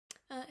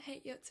Hey,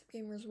 yo, what's up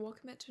gamers,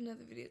 welcome back to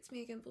another video. It's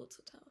me again,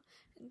 Volatile,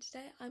 and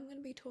today I'm going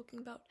to be talking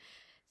about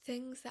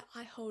things that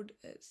I hold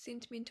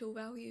sentimental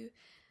value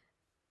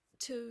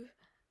to.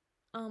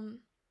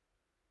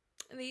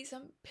 These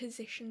are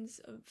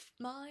possessions of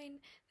mine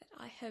that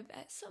I have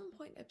at some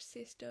point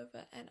obsessed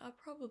over and are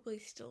probably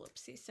still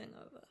obsessing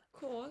over. Of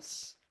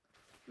course,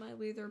 my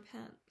leather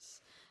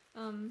pants.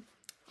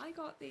 I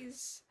got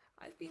these,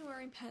 I've been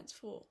wearing pants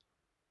for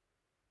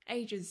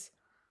ages.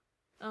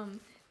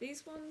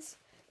 These ones,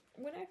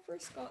 when I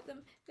first got them,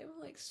 they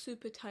were like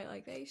super tight,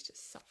 like they used to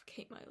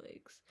suffocate my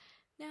legs.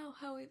 Now,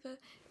 however,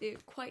 they're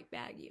quite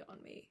baggy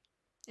on me,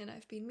 and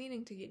I've been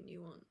meaning to get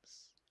new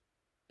ones.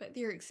 But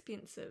they're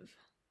expensive,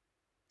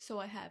 so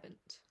I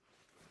haven't.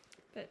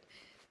 But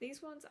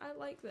these ones, I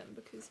like them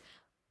because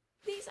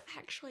these are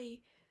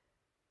actually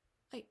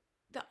like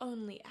the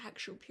only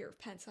actual pair of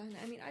pants I own.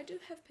 I mean, I do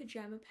have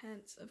pajama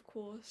pants, of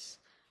course.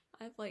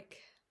 I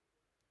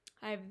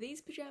have these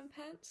pajama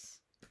pants.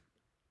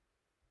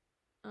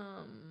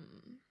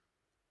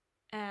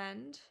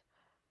 And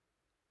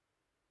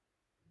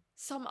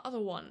some other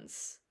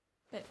ones,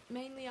 but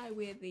mainly I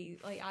wear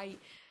these. Like I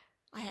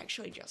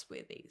actually just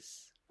wear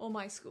these, or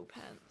my school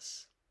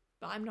pants.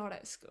 But I'm not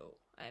at school.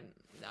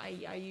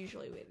 I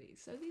usually wear these.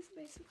 So these are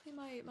basically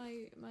my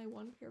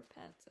one pair of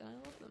pants, and I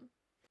love them.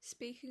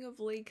 Speaking of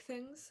league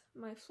things,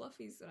 my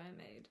fluffies that I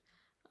made.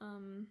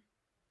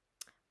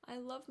 I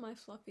love my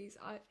fluffies.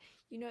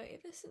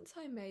 Ever since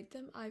I made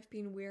them, I've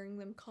been wearing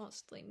them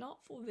constantly.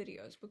 Not for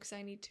videos, because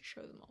I need to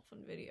show them off on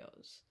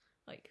videos.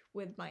 Like,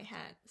 with my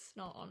hands,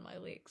 not on my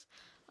legs.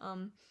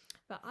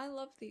 But I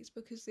love these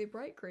because they're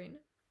bright green,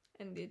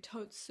 and they're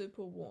totes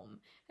super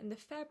warm. And the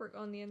fabric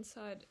on the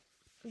inside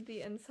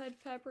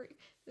fabric,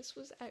 this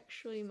was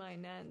actually my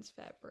nan's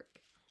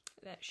fabric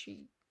that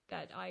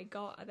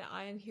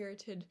I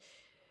inherited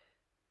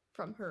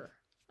from her.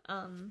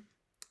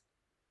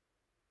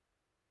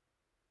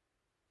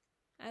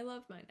 I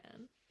love my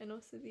nan, and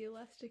also the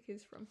elastic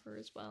is from her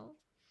as well.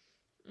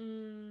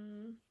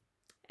 And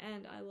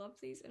I love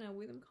these, and I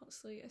wear them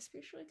constantly,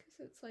 especially because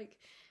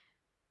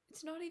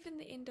it's not even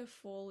the end of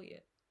fall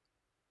yet,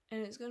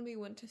 and it's going to be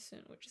winter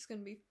soon, which is going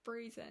to be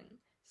freezing,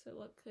 so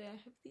luckily I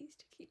have these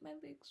to keep my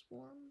legs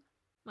warm.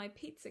 My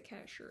Pizza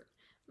Cat shirt.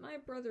 My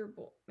brother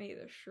bought me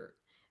this shirt,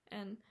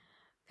 and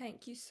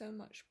thank you so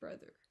much,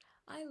 brother.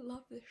 I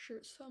love this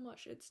shirt so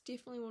much. It's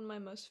definitely one of my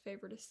most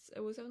favoritist.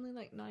 It was only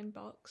like $9,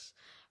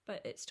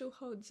 but it still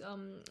holds a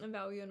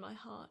value in my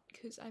heart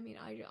because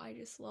I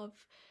just love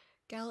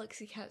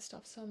Galaxy Cat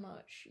stuff so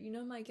much. You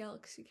know my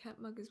Galaxy Cat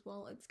mug as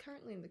well. It's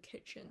currently in the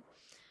kitchen.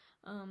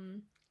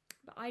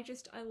 But I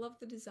love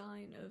the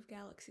design of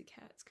Galaxy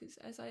Cats because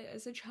as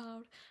a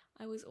child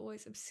I was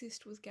always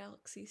obsessed with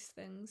Galaxy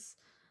things.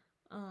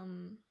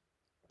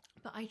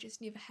 But I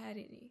just never had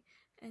any,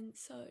 and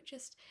so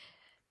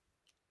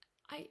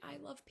I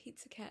love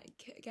Pizza Cat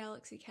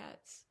Galaxy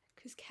Cats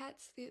because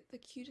cats, they're the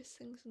cutest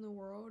things in the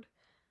world,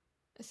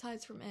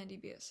 aside from Andy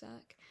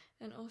Biersack.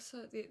 And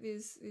also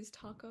there's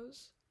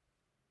tacos,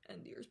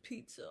 and there's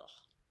pizza,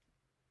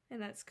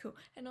 and that's cool.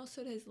 And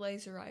also it has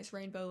laser eyes,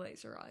 rainbow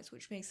laser eyes,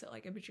 which makes it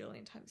like a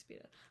bajillion times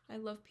better. I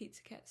love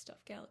Pizza Cat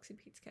stuff, Galaxy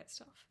Pizza Cat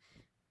stuff.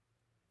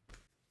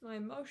 My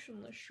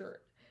motionless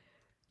shirt.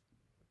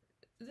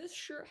 This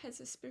shirt has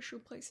a special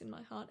place in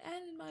my heart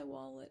and in my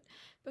wallet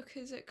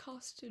because it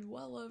costed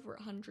well over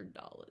 $100.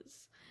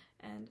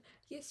 And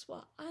guess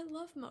what? I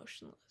love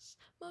Motionless.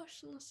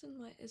 Motionless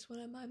is one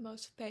of my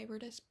most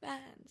favoritist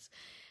bands.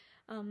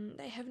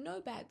 They have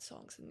no bad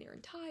songs in their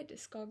entire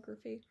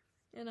discography,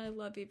 and I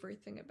love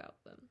everything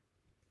about them.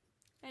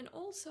 And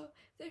also,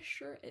 this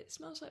shirt, it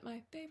smells like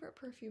my favorite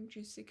perfume,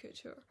 Juicy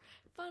Couture.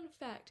 Fun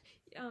fact,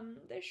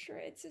 this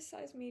shirt, it's a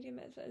size medium,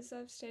 as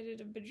I've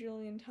stated a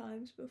bajillion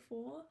times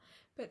before,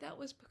 but that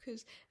was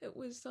because it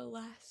was the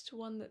last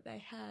one that they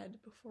had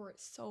before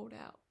it sold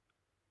out.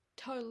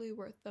 Totally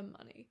worth the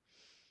money.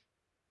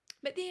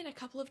 But then a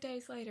couple of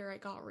days later,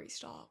 it got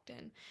restocked,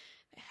 and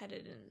they had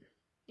it in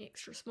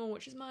extra small,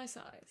 which is my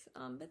size.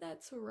 But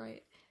that's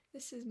alright.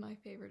 This is my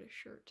favorite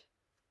shirt.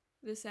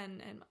 This and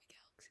my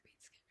Galaxy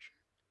Pizza Cat shirt.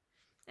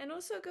 And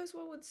also it goes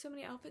well with so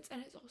many outfits,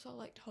 and it's also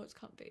like totes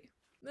comfy.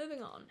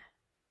 Moving on.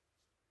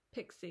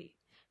 Pixie.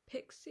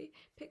 Pixie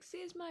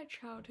is my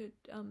childhood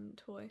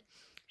toy.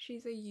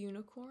 She's a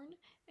unicorn,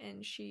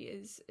 and she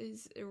is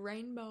a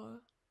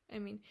rainbow.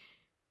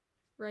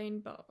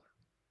 Rainbow.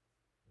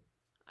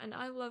 And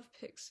I love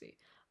Pixie.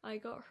 I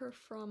got her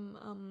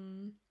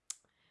from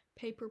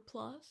Paper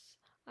Plus.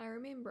 I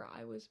remember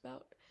I was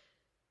about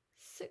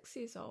 6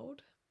 years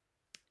old,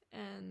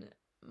 and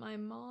my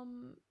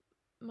mom,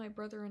 my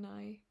brother and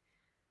I,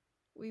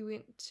 we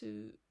went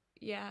to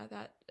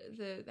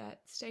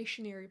that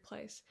stationery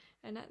place,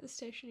 and at the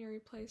stationery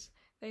place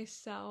they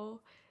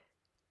sell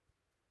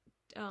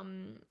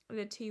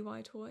the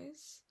TY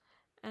toys,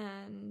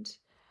 and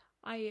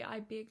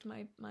I begged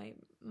my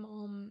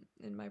mom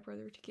and my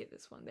brother to get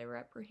this one. They were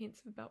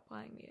apprehensive about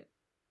buying me it,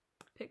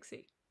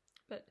 Pixie,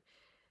 but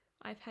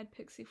I've had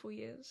Pixie for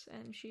years,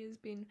 and she has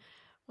been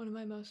one of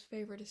my most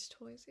favoritist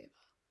toys ever.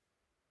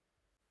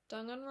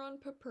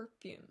 Danganronpa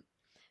perfume.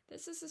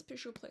 This is a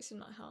special place in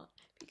my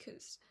heart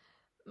because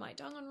my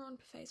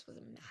Danganronpa phase was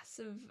a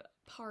massive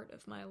part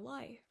of my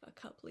life. A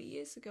couple of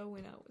years ago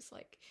when I was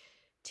like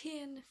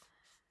 10,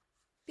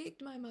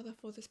 begged my mother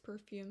for this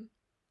perfume,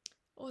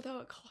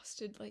 although it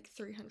costed like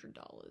 $300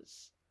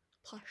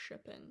 plus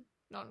shipping,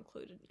 not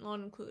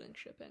including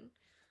shipping.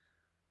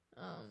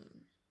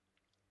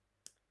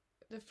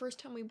 The first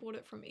time we bought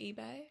it from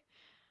eBay,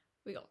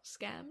 we got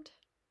scammed.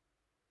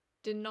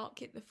 Did not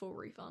get the full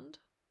refund.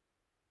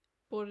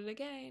 Bought it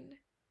again.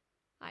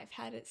 I've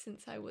had it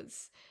since I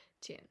was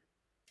 10.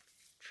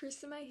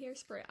 Tresemme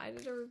hairspray. I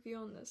did a review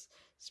on this.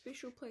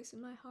 Special place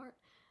in my heart,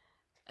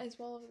 as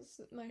well as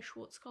my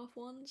Schwarzkopf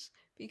ones,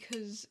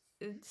 because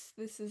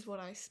this is what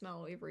I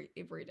smell every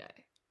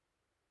day.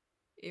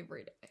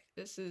 Every day.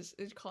 This is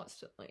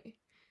constantly.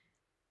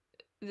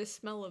 The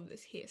smell of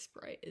this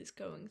hairspray is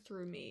going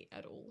through me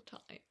at all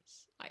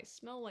times. I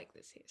smell like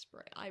this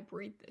hairspray. I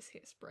breathe this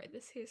hairspray.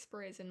 This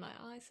hairspray is in my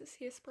eyes. This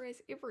hairspray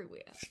is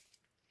everywhere.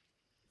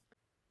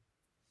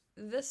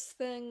 This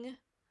thing,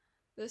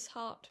 this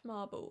heart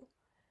marble,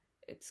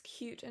 it's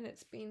cute and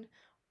it's been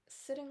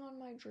sitting on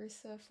my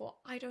dresser for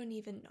I don't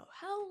even know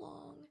how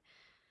long,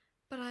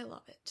 but I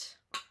love it.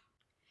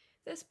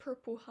 This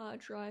purple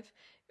hard drive,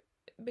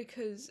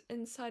 because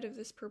inside of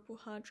this purple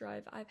hard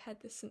drive, I've had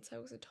this since I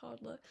was a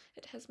toddler.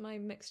 It has my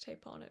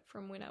mixtape on it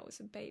from when I was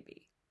a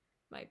baby.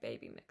 My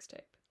baby mixtape.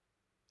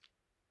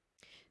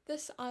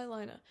 This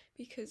eyeliner,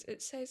 because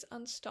it says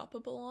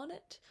Unstoppable on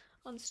it.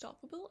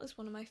 Unstoppable is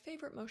one of my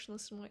favourite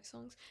Motionless in White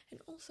songs, and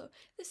also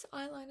this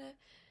eyeliner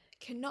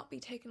cannot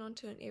be taken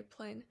onto an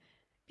airplane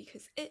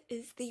because it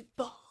is the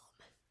bomb.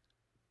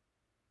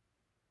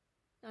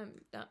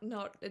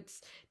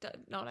 It's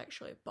not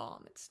actually a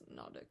bomb, it's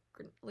not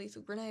a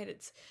lethal grenade,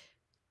 it's,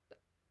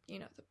 you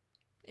know,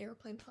 the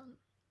airplane pun.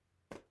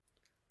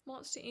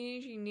 Monster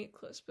Energy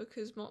necklace,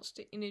 because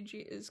Monster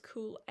Energy is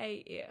cool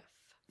AF.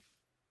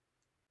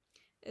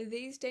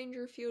 These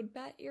Dangerfield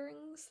bat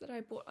earrings that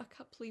I bought a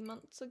couple of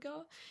months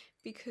ago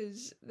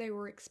because they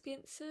were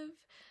expensive,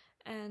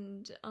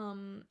 and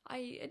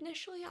I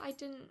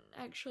didn't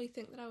actually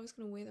think that I was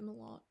going to wear them a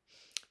lot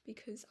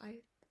because I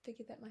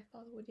figured that my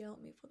father would yell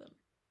at me for them.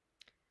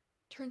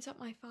 Turns out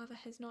my father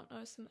has not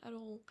noticed them at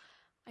all.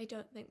 I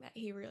don't think that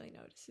he really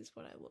notices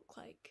what I look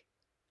like.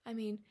 I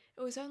mean,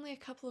 it was only a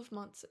couple of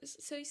months.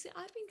 So you see,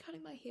 I've been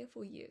cutting my hair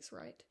for years,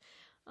 right?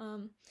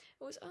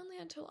 It was only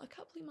until a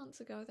couple of months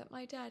ago that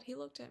my dad, he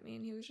looked at me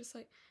and he was just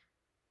like,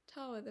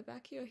 Tawa, the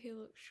back of your hair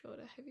looks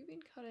shorter. Have you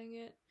been cutting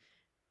it?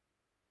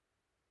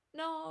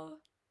 No.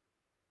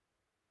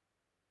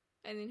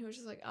 And then he was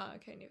just like,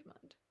 okay, never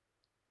mind.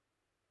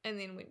 And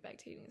then went back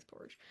to eating his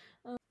porridge.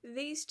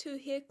 These two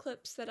hair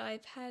clips that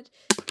I've had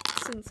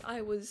since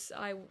I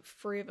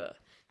forever.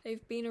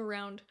 They've been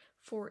around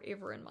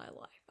forever in my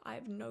life. I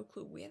have no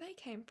clue where they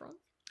came from.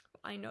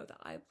 I know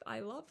that I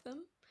love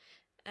them,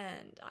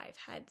 and I've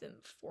had them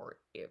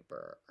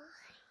forever.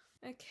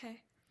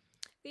 Okay,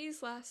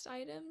 these last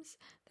items,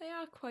 they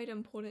are quite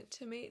important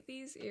to me.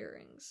 These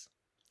earrings.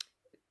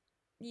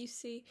 You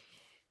see,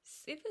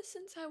 ever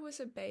since I was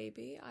a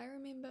baby, I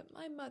remember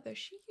my mother,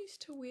 she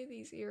used to wear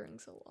these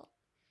earrings a lot.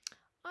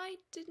 I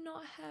did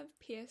not have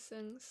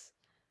piercings.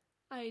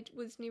 I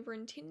was never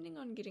intending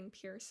on getting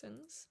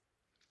piercings.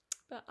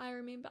 But I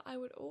remember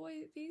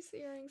these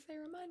earrings, they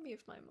remind me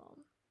of my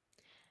mom.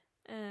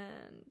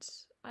 And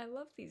I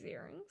love these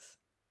earrings.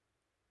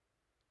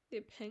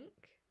 They're pink.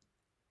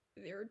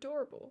 They're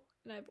adorable.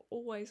 And I've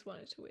always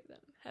wanted to wear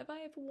them. Have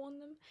I ever worn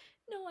them?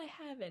 No, I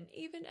haven't.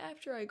 Even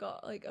after I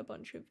got like a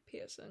bunch of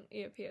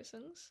ear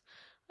piercings,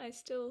 I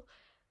still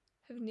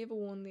have never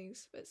worn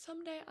these. But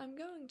someday I'm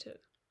going to.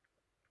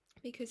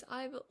 Because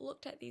I've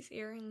looked at these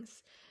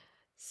earrings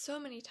so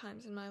many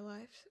times in my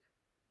life,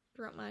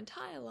 throughout my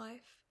entire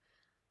life,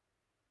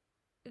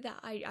 that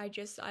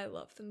I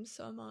love them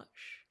so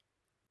much.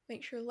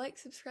 Make sure to like,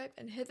 subscribe,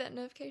 and hit that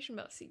notification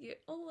bell so you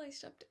get all the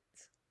latest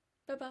updates.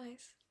 Bye-bye.